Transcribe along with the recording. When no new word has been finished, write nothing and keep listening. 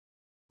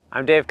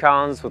I'm Dave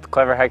Collins with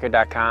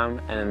cleverhiker.com,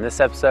 and in this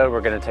episode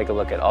we're going to take a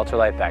look at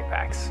Ultralight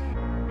Backpacks.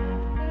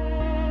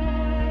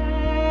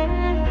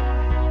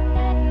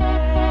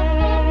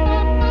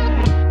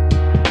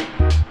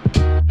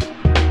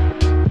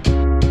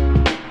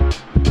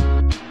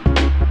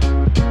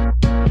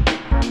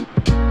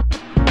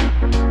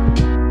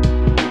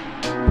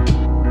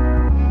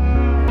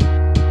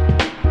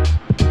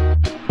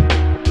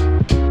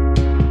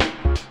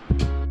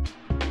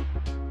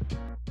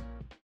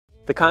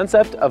 The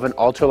concept of an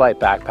ultralight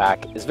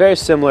backpack is very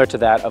similar to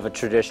that of a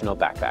traditional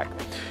backpack.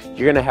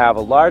 You're going to have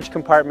a large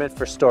compartment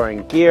for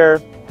storing gear,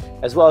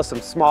 as well as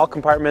some small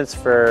compartments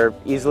for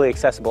easily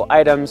accessible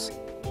items.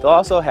 They'll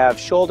also have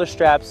shoulder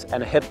straps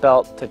and a hip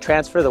belt to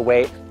transfer the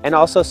weight, and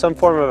also some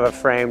form of a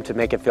frame to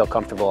make it feel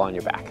comfortable on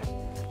your back.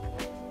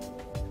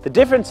 The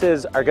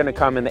differences are going to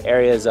come in the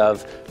areas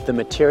of the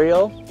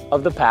material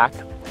of the pack,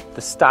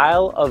 the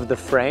style of the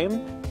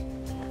frame,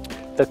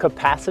 the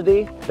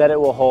capacity that it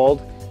will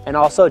hold, and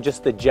also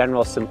just the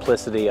general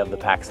simplicity of the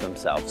packs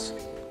themselves.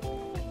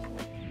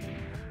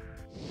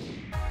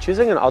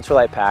 Choosing an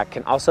ultralight pack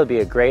can also be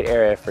a great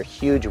area for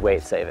huge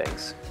weight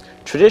savings.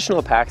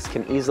 Traditional packs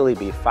can easily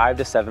be 5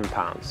 to 7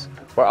 pounds,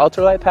 where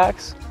ultralight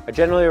packs are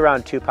generally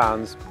around 2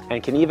 pounds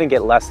and can even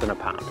get less than a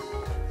pound.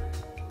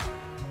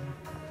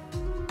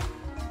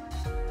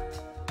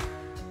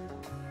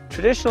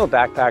 Traditional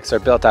backpacks are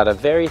built out of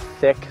very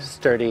thick,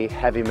 sturdy,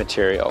 heavy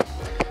material.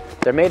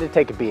 They're made to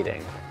take a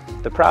beating.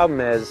 The problem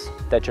is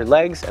that your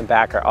legs and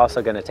back are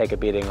also going to take a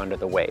beating under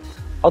the weight.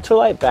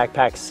 Ultralight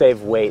backpacks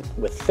save weight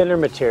with thinner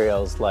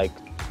materials like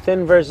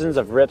thin versions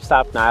of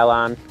ripstop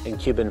nylon and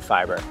Cuban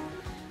fiber.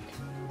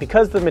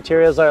 Because the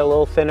materials are a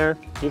little thinner,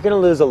 you're going to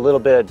lose a little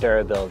bit of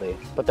durability,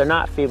 but they're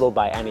not feeble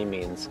by any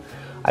means.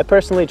 I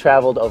personally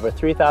traveled over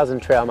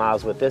 3,000 trail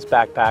miles with this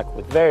backpack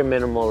with very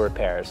minimal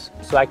repairs,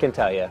 so I can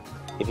tell you,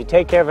 if you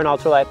take care of an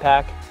ultralight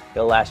pack,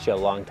 it'll last you a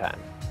long time.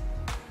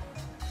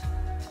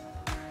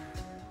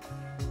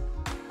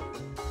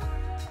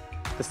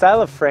 The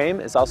style of frame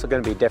is also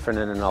going to be different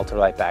in an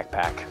ultralight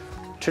backpack.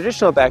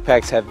 Traditional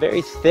backpacks have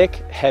very thick,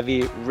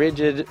 heavy,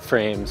 rigid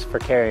frames for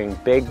carrying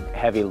big,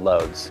 heavy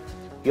loads.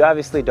 You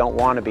obviously don't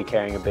want to be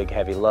carrying a big,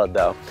 heavy load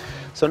though.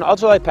 So an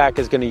ultralight pack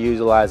is going to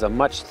utilize a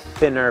much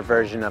thinner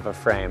version of a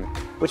frame,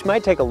 which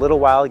might take a little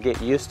while to get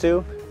used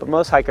to, but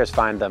most hikers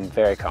find them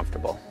very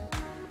comfortable.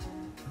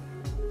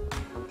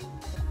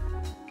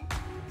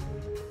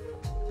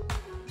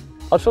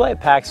 Ultralight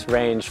packs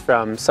range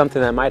from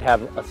something that might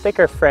have a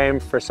thicker frame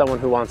for someone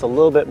who wants a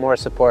little bit more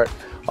support,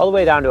 all the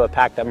way down to a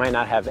pack that might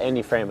not have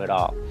any frame at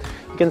all.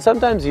 You can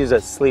sometimes use a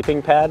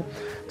sleeping pad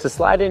to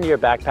slide into your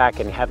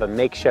backpack and have a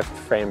makeshift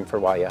frame for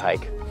while you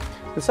hike.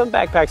 And some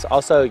backpacks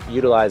also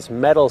utilize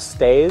metal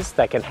stays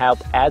that can help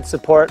add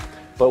support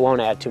but won't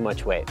add too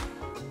much weight.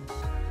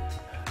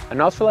 An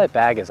ultralight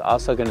bag is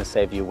also going to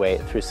save you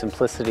weight through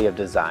simplicity of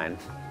design.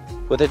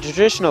 With a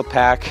traditional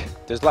pack,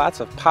 there's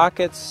lots of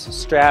pockets,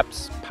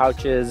 straps,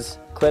 pouches,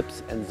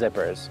 clips, and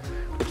zippers,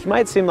 which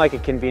might seem like a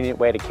convenient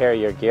way to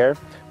carry your gear,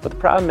 but the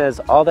problem is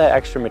all that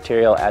extra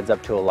material adds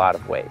up to a lot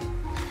of weight.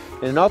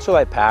 In an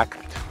ultralight pack,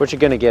 what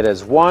you're going to get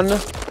is one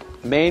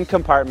main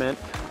compartment,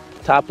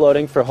 top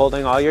loading for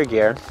holding all your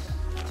gear,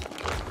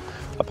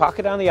 a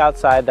pocket on the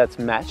outside that's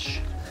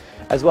mesh,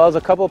 as well as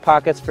a couple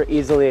pockets for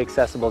easily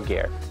accessible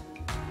gear.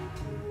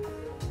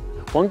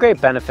 One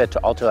great benefit to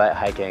ultralight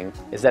hiking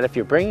is that if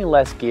you're bringing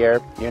less gear,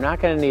 you're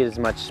not going to need as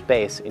much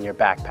space in your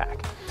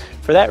backpack.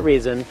 For that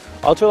reason,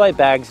 ultralight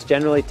bags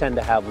generally tend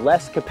to have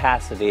less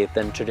capacity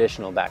than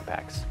traditional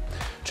backpacks.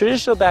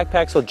 Traditional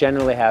backpacks will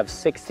generally have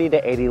 60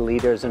 to 80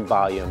 liters in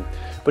volume,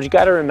 but you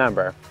got to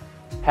remember,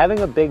 having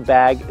a big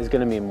bag is going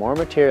to mean more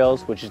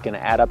materials, which is going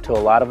to add up to a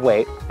lot of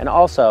weight, and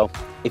also,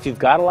 if you've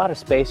got a lot of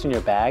space in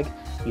your bag,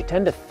 you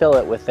tend to fill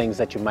it with things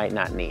that you might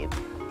not need.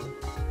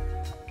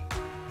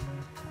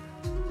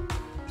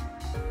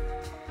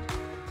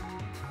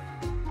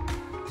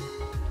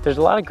 There's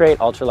a lot of great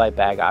ultralight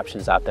bag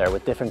options out there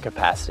with different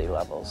capacity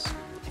levels.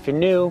 If you're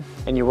new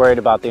and you're worried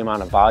about the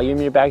amount of volume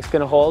your bag's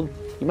going to hold,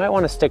 you might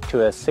want to stick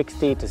to a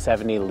 60 to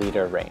 70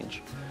 liter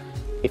range.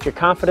 If you're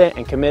confident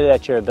and committed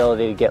at your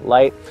ability to get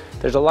light,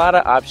 there's a lot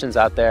of options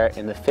out there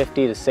in the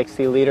 50 to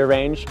 60 liter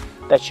range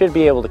that should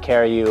be able to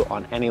carry you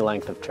on any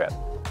length of trip.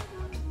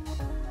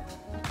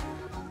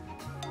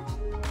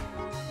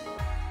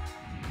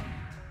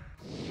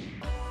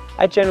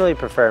 I generally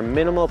prefer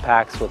minimal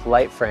packs with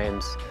light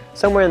frames,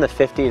 somewhere in the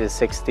 50 to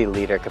 60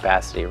 liter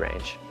capacity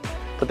range.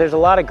 But there's a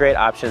lot of great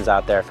options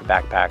out there for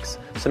backpacks,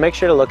 so make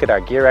sure to look at our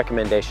gear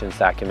recommendations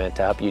document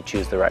to help you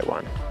choose the right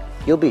one.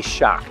 You'll be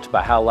shocked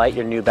by how light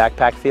your new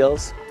backpack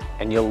feels,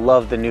 and you'll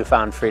love the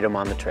newfound freedom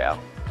on the trail.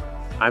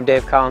 I'm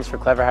Dave Collins for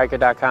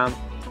cleverhiker.com.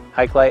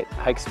 Hike light,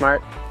 hike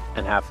smart,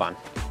 and have fun.